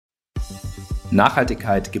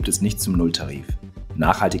Nachhaltigkeit gibt es nicht zum Nulltarif.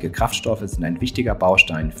 Nachhaltige Kraftstoffe sind ein wichtiger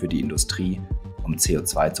Baustein für die Industrie, um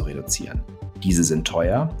CO2 zu reduzieren. Diese sind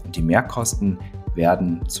teuer und die Mehrkosten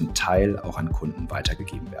werden zum Teil auch an Kunden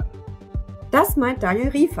weitergegeben werden. Das meint Daniel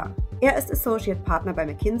Riefer. Er ist Associate Partner bei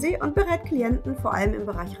McKinsey und berät Klienten vor allem im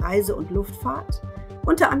Bereich Reise- und Luftfahrt,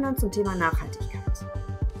 unter anderem zum Thema Nachhaltigkeit.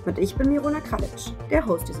 Und ich bin Mirona Kralic, der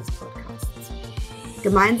Host dieses Podcasts.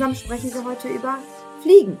 Gemeinsam sprechen wir heute über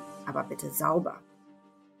Fliegen, aber bitte sauber.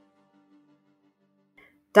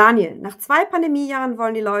 Daniel, nach 2 Pandemiejahren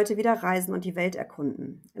wollen die Leute wieder reisen und die Welt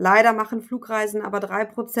erkunden. Leider machen Flugreisen aber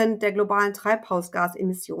 3% der globalen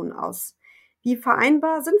Treibhausgasemissionen aus. Wie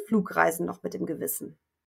vereinbar sind Flugreisen noch mit dem Gewissen?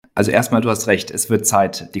 Also erstmal, du hast recht, es wird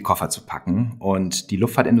Zeit, die Koffer zu packen. Und die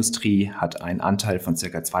Luftfahrtindustrie hat einen Anteil von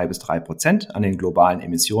ca. 2-3% an den globalen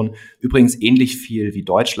Emissionen. Übrigens ähnlich viel wie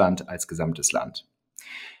Deutschland als gesamtes Land.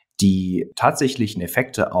 Die tatsächlichen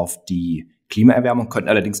Effekte auf die Klimaerwärmung könnten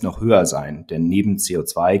allerdings noch höher sein, denn neben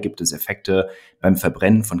CO2 gibt es Effekte beim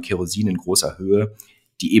Verbrennen von Kerosin in großer Höhe,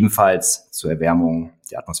 die ebenfalls zur Erwärmung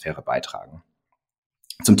der Atmosphäre beitragen.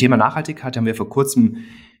 Zum Thema Nachhaltigkeit haben wir vor kurzem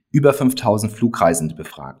über 5000 Flugreisende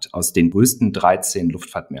befragt aus den größten 13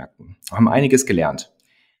 Luftfahrtmärkten. Wir haben einiges gelernt.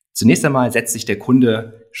 Zunächst einmal setzt sich der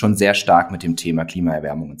Kunde schon sehr stark mit dem Thema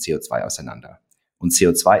Klimaerwärmung und CO2 auseinander. Und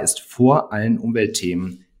CO2 ist vor allen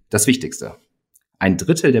Umweltthemen das Wichtigste.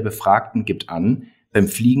 1/3 der Befragten gibt an, beim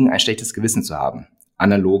Fliegen ein schlechtes Gewissen zu haben.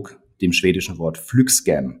 Analog dem schwedischen Wort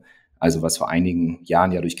Flygskam, also was vor einigen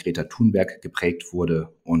Jahren ja durch Greta Thunberg geprägt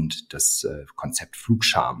wurde und das Konzept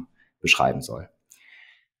Flugscham beschreiben soll.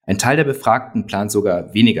 Ein Teil der Befragten plant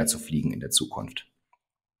sogar weniger zu fliegen in der Zukunft.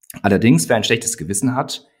 Allerdings, wer ein schlechtes Gewissen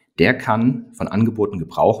hat, der kann von Angeboten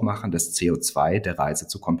Gebrauch machen, das CO2 der Reise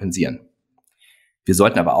zu kompensieren. Wir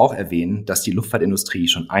sollten aber auch erwähnen, dass die Luftfahrtindustrie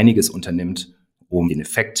schon einiges unternimmt, um den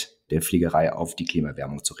Effekt der Fliegerei auf die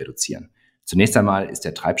Klimaerwärmung zu reduzieren. Zunächst einmal ist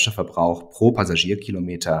der Treibstoffverbrauch pro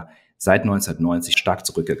Passagierkilometer seit 1990 stark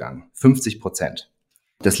zurückgegangen, 50%.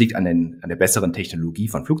 Das liegt an der besseren Technologie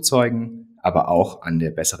von Flugzeugen, aber auch an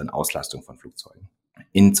der besseren Auslastung von Flugzeugen.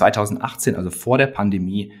 In 2018, also vor der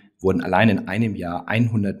Pandemie, wurden allein in einem Jahr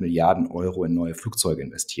 100 Milliarden Euro in neue Flugzeuge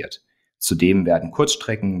investiert. Zudem werden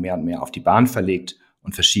Kurzstrecken mehr und mehr auf die Bahn verlegt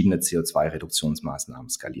und verschiedene CO2-Reduktionsmaßnahmen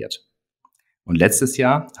skaliert. Und letztes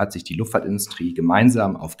Jahr hat sich die Luftfahrtindustrie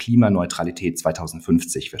gemeinsam auf Klimaneutralität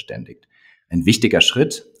 2050 verständigt. Ein wichtiger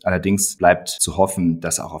Schritt, allerdings bleibt zu hoffen,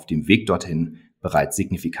 dass auch auf dem Weg dorthin bereits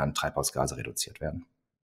signifikant Treibhausgase reduziert werden.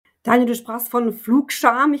 Daniel, du sprachst von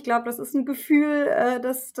Flugscham. Ich glaube, das ist ein Gefühl,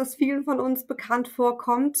 das vielen von uns bekannt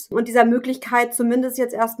vorkommt. Und dieser Möglichkeit, zumindest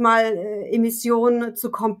jetzt erstmal Emissionen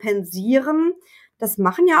zu kompensieren, das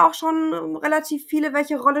machen ja auch schon relativ viele.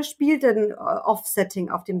 Welche Rolle spielt denn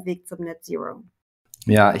Offsetting auf dem Weg zum Net Zero?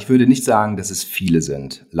 Ja, ich würde nicht sagen, dass es viele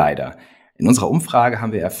sind, leider. In unserer Umfrage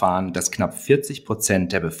haben wir erfahren, dass knapp 40%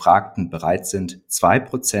 der Befragten bereit sind,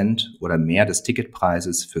 2% oder mehr des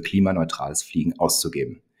Ticketpreises für klimaneutrales Fliegen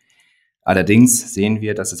auszugeben. Allerdings sehen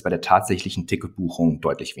wir, dass es bei der tatsächlichen Ticketbuchung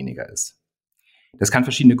deutlich weniger ist. Das kann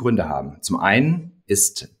verschiedene Gründe haben. Zum einen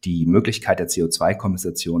ist die Möglichkeit der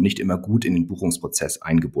CO2-Kompensation nicht immer gut in den Buchungsprozess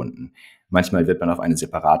eingebunden. Manchmal wird man auf eine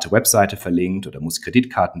separate Webseite verlinkt oder muss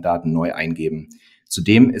Kreditkartendaten neu eingeben.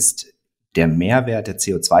 Zudem ist der Mehrwert der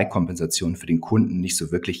CO2-Kompensation für den Kunden nicht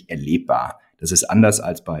so wirklich erlebbar. Das ist anders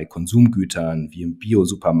als bei Konsumgütern wie im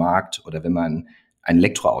Bio-Supermarkt oder wenn man ein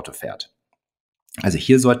Elektroauto fährt. Also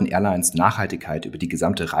hier sollten Airlines Nachhaltigkeit über die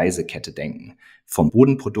gesamte Reisekette denken. Vom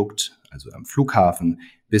Bodenprodukt, also am Flughafen,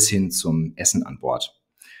 bis hin zum Essen an Bord.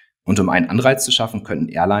 Und um einen Anreiz zu schaffen, könnten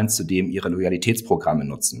Airlines zudem ihre Loyalitätsprogramme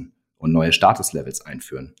nutzen und neue Statuslevels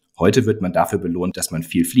einführen. Heute wird man dafür belohnt, dass man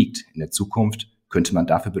viel fliegt. In der Zukunft könnte man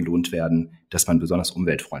dafür belohnt werden, dass man besonders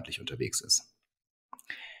umweltfreundlich unterwegs ist.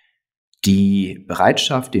 Die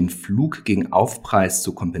Bereitschaft, den Flug gegen Aufpreis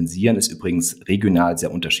zu kompensieren, ist übrigens regional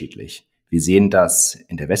sehr unterschiedlich. Wir sehen, dass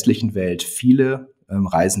in der westlichen Welt viele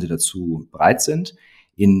Reisende dazu bereit sind.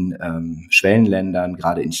 In Schwellenländern,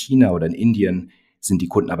 gerade in China oder in Indien, sind die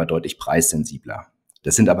Kunden aber deutlich preissensibler.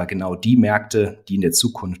 Das sind aber genau die Märkte, die in der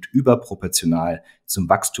Zukunft überproportional zum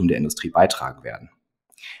Wachstum der Industrie beitragen werden.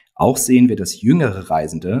 Auch sehen wir, dass jüngere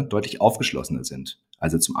Reisende deutlich aufgeschlossener sind.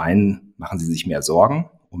 Also zum einen machen sie sich mehr Sorgen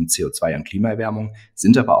um CO2 und Klimaerwärmung,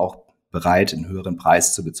 sind aber auch bereit, einen höheren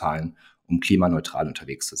Preis zu bezahlen, um klimaneutral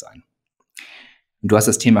unterwegs zu sein. Und du hast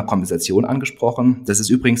das Thema Kompensation angesprochen. Das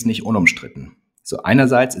ist übrigens nicht unumstritten. So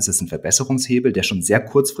einerseits ist es ein Verbesserungshebel, der schon sehr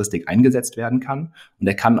kurzfristig eingesetzt werden kann und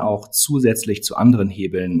der kann auch zusätzlich zu anderen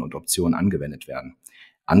Hebeln und Optionen angewendet werden.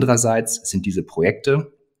 Andererseits sind diese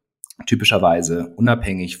Projekte typischerweise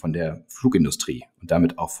unabhängig von der Flugindustrie und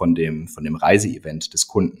damit auch von dem Reiseevent des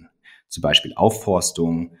Kunden, zum Beispiel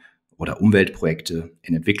Aufforstung oder Umweltprojekte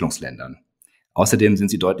in Entwicklungsländern. Außerdem sind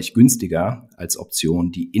sie deutlich günstiger als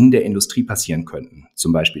Optionen, die in der Industrie passieren könnten,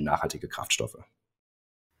 zum Beispiel nachhaltige Kraftstoffe.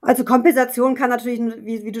 Also Kompensation kann natürlich,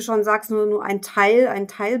 wie du schon sagst, nur ein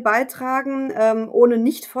Teil beitragen. Ohne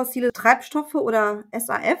nicht fossile Treibstoffe oder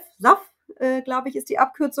SAF, glaube ich, ist die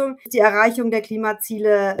Abkürzung, ist die Erreichung der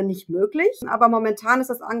Klimaziele nicht möglich. Aber momentan ist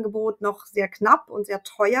das Angebot noch sehr knapp und sehr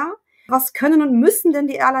teuer. Was können und müssen denn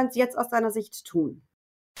die Airlines jetzt aus deiner Sicht tun?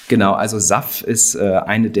 Genau, also SAF ist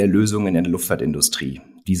eine der Lösungen in der Luftfahrtindustrie.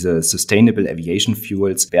 Diese Sustainable Aviation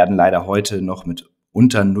Fuels werden leider heute noch mit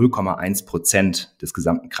unter 0,1% des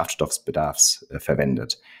gesamten Kraftstoffbedarfs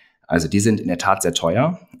verwendet. Also die sind in der Tat sehr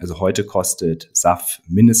teuer. Also heute kostet SAF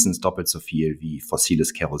mindestens doppelt so viel wie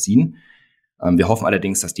fossiles Kerosin. Wir hoffen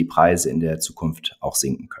allerdings, dass die Preise in der Zukunft auch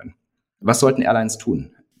sinken können. Was sollten Airlines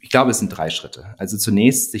tun? Ich glaube, es sind 3 Schritte. Also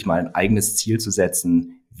zunächst sich mal ein eigenes Ziel zu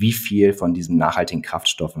setzen, wie viel von diesen nachhaltigen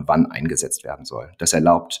Kraftstoffen wann eingesetzt werden soll. Das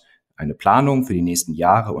erlaubt eine Planung für die nächsten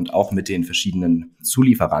Jahre und auch mit den verschiedenen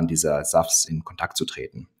Zulieferern dieser SAFs in Kontakt zu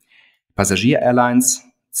treten. Passagier-Airlines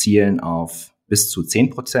zielen auf bis zu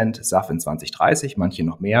 10% SAF in 2030, manche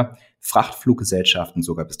noch mehr, Frachtfluggesellschaften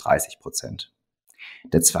sogar bis 30%.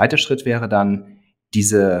 Der zweite Schritt wäre dann,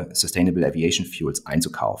 diese Sustainable Aviation Fuels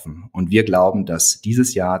einzukaufen. Und wir glauben, dass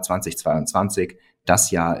dieses Jahr 2022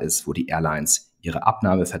 das Jahr ist, wo die Airlines ihre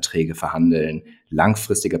Abnahmeverträge verhandeln,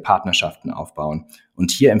 langfristige Partnerschaften aufbauen. Und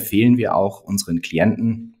hier empfehlen wir auch unseren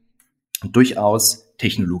Klienten durchaus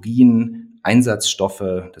Technologien,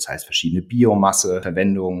 Einsatzstoffe, das heißt verschiedene Biomasse,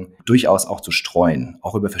 Verwendungen, durchaus auch zu streuen,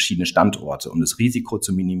 auch über verschiedene Standorte, um das Risiko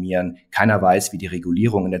zu minimieren. Keiner weiß, wie die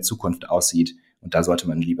Regulierung in der Zukunft aussieht. Und da sollte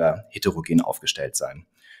man lieber heterogen aufgestellt sein.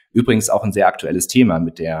 Übrigens auch ein sehr aktuelles Thema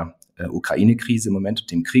mit der Ukraine-Krise im Moment und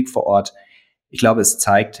dem Krieg vor Ort. Ich glaube, es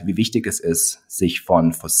zeigt, wie wichtig es ist, sich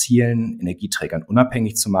von fossilen Energieträgern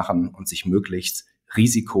unabhängig zu machen und sich möglichst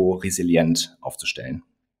risikoresilient aufzustellen.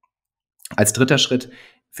 Als dritter Schritt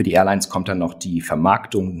für die Airlines kommt dann noch die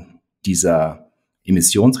Vermarktung dieser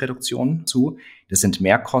Emissionsreduktion zu. Das sind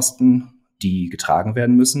Mehrkosten, die getragen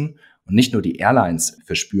werden müssen. Und nicht nur die Airlines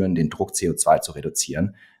verspüren den Druck, CO2 zu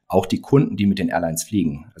reduzieren, auch die Kunden, die mit den Airlines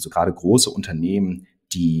fliegen, also gerade große Unternehmen,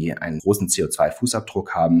 die einen großen CO2-Fußabdruck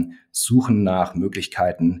haben, suchen nach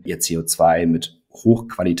Möglichkeiten, ihr CO2 mit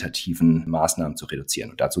hochqualitativen Maßnahmen zu reduzieren.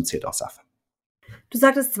 Und dazu zählt auch SAF. Du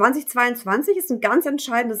sagtest, 2022 ist ein ganz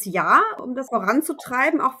entscheidendes Jahr, um das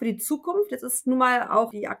voranzutreiben, auch für die Zukunft. Jetzt ist nun mal auch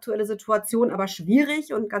die aktuelle Situation aber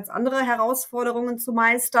schwierig und ganz andere Herausforderungen zu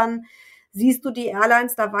meistern. Siehst du die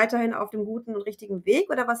Airlines da weiterhin auf dem guten und richtigen Weg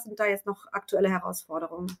oder was sind da jetzt noch aktuelle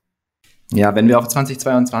Herausforderungen? Ja, wenn wir auf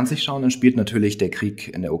 2022 schauen, dann spielt natürlich der Krieg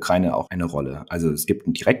in der Ukraine auch eine Rolle. Also es gibt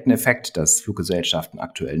einen direkten Effekt, dass Fluggesellschaften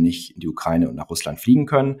aktuell nicht in die Ukraine und nach Russland fliegen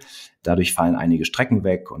können. Dadurch fallen einige Strecken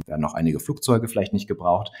weg und werden auch einige Flugzeuge vielleicht nicht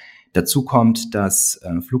gebraucht. Dazu kommt, dass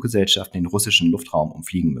Fluggesellschaften den russischen Luftraum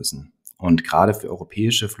umfliegen müssen. Und gerade für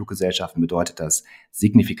europäische Fluggesellschaften bedeutet das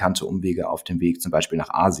signifikante Umwege auf dem Weg zum Beispiel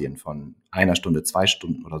nach Asien von 1 Stunde, 2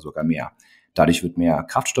 Stunden oder sogar mehr. Dadurch wird mehr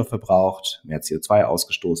Kraftstoff verbraucht, mehr CO2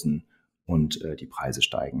 ausgestoßen und die Preise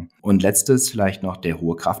steigen. Und letztes vielleicht noch der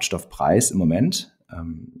hohe Kraftstoffpreis im Moment.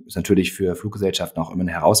 Ist natürlich für Fluggesellschaften auch immer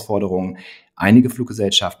eine Herausforderung. Einige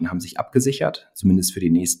Fluggesellschaften haben sich abgesichert, zumindest für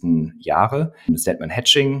die nächsten Jahre. Das nennt man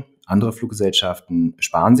Hedging. Andere Fluggesellschaften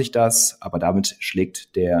sparen sich das, aber damit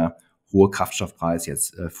schlägt der hohe Kraftstoffpreis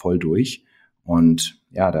jetzt voll durch. Und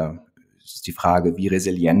ja, da ist die Frage, wie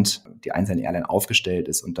resilient die einzelne Airline aufgestellt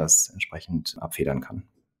ist und das entsprechend abfedern kann.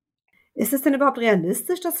 Ist es denn überhaupt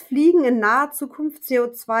realistisch, dass Fliegen in naher Zukunft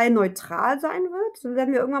CO2-neutral sein wird? Dann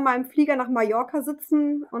werden wir irgendwann mal im Flieger nach Mallorca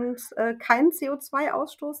sitzen und kein CO2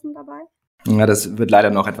 ausstoßen dabei? Ja, das wird leider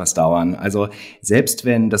noch etwas dauern. Also selbst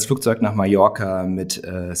wenn das Flugzeug nach Mallorca mit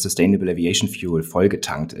Sustainable Aviation Fuel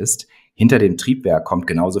vollgetankt ist, hinter dem Triebwerk kommt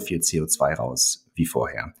genauso viel CO2 raus wie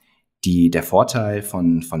vorher. Der Vorteil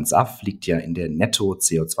von SAF liegt ja in der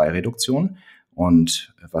Netto-CO2-Reduktion.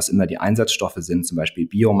 Und was immer die Einsatzstoffe sind, zum Beispiel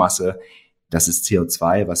Biomasse, das ist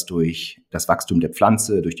CO2, was durch das Wachstum der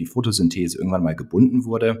Pflanze, durch die Photosynthese irgendwann mal gebunden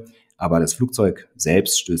wurde. Aber das Flugzeug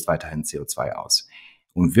selbst stößt weiterhin CO2 aus.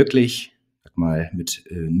 Um wirklich, sag mal, mit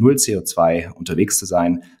 0 CO2 unterwegs zu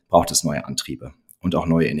sein, braucht es neue Antriebe und auch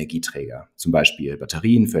neue Energieträger. Zum Beispiel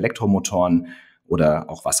Batterien für Elektromotoren oder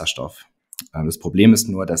auch Wasserstoff. Das Problem ist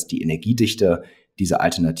nur, dass die Energiedichte dieser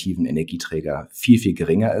alternativen Energieträger viel, viel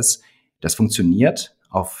geringer ist. Das funktioniert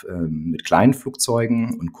mit kleinen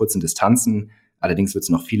Flugzeugen und kurzen Distanzen. Allerdings wird es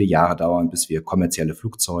noch viele Jahre dauern, bis wir kommerzielle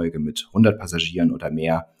Flugzeuge mit 100 Passagieren oder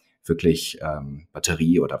mehr wirklich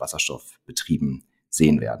Batterie- oder Wasserstoffbetrieben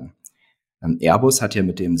sehen werden. Airbus hat ja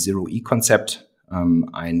mit dem Zero-E-Konzept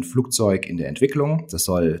ein Flugzeug in der Entwicklung. Das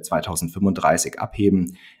soll 2035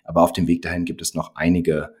 abheben, aber auf dem Weg dahin gibt es noch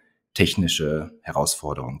einige technische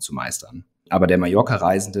Herausforderungen zu meistern. Aber der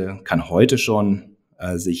Mallorca-Reisende kann heute schon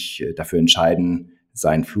sich dafür entscheiden,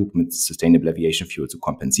 seinen Flug mit Sustainable Aviation Fuel zu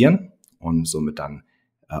kompensieren und somit dann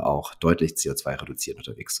auch deutlich CO2-reduziert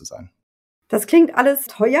unterwegs zu sein. Das klingt alles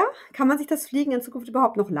teuer. Kann man sich das Fliegen in Zukunft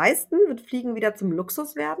überhaupt noch leisten? Wird Fliegen wieder zum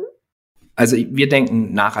Luxus werden? Also wir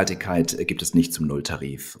denken, Nachhaltigkeit gibt es nicht zum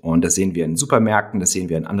Nulltarif. Und das sehen wir in Supermärkten, das sehen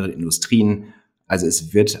wir in anderen Industrien. Also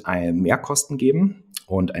es wird Mehrkosten geben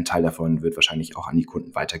und ein Teil davon wird wahrscheinlich auch an die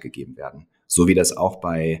Kunden weitergegeben werden. So wie das auch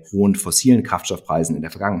bei hohen fossilen Kraftstoffpreisen in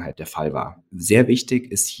der Vergangenheit der Fall war. Sehr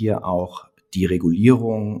wichtig ist hier auch die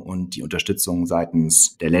Regulierung und die Unterstützung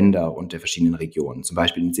seitens der Länder und der verschiedenen Regionen. Zum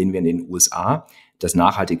Beispiel sehen wir in den USA, dass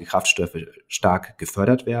nachhaltige Kraftstoffe stark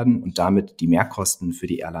gefördert werden und damit die Mehrkosten für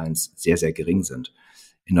die Airlines sehr, sehr gering sind.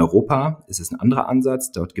 In Europa ist es ein anderer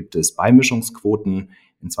Ansatz. Dort gibt es Beimischungsquoten.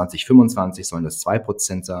 In 2025 sollen das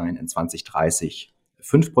 2% sein, in 2030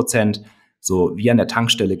 5%. So wie an der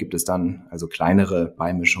Tankstelle gibt es dann also kleinere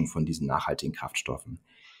Beimischungen von diesen nachhaltigen Kraftstoffen.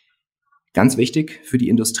 Ganz wichtig für die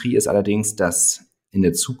Industrie ist allerdings, dass in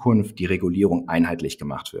der Zukunft die Regulierung einheitlich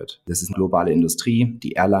gemacht wird. Das ist eine globale Industrie,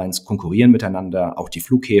 die Airlines konkurrieren miteinander, auch die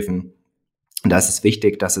Flughäfen. Und da ist es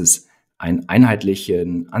wichtig, dass es einen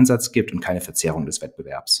einheitlichen Ansatz gibt und keine Verzerrung des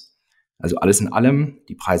Wettbewerbs. Also alles in allem,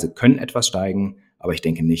 die Preise können etwas steigen, aber ich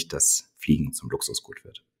denke nicht, dass Fliegen zum Luxusgut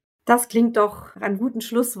wird. Das klingt doch ein gutes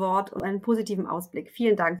Schlusswort und einen positiven Ausblick.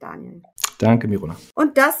 Vielen Dank, Daniel. Danke, Mirona.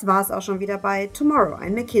 Und das war's auch schon wieder bei Tomorrow,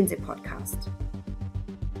 ein McKinsey-Podcast.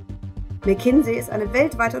 McKinsey ist eine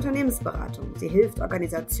weltweite Unternehmensberatung. Sie hilft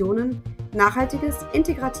Organisationen, nachhaltiges,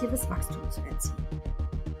 integratives Wachstum zu erzielen.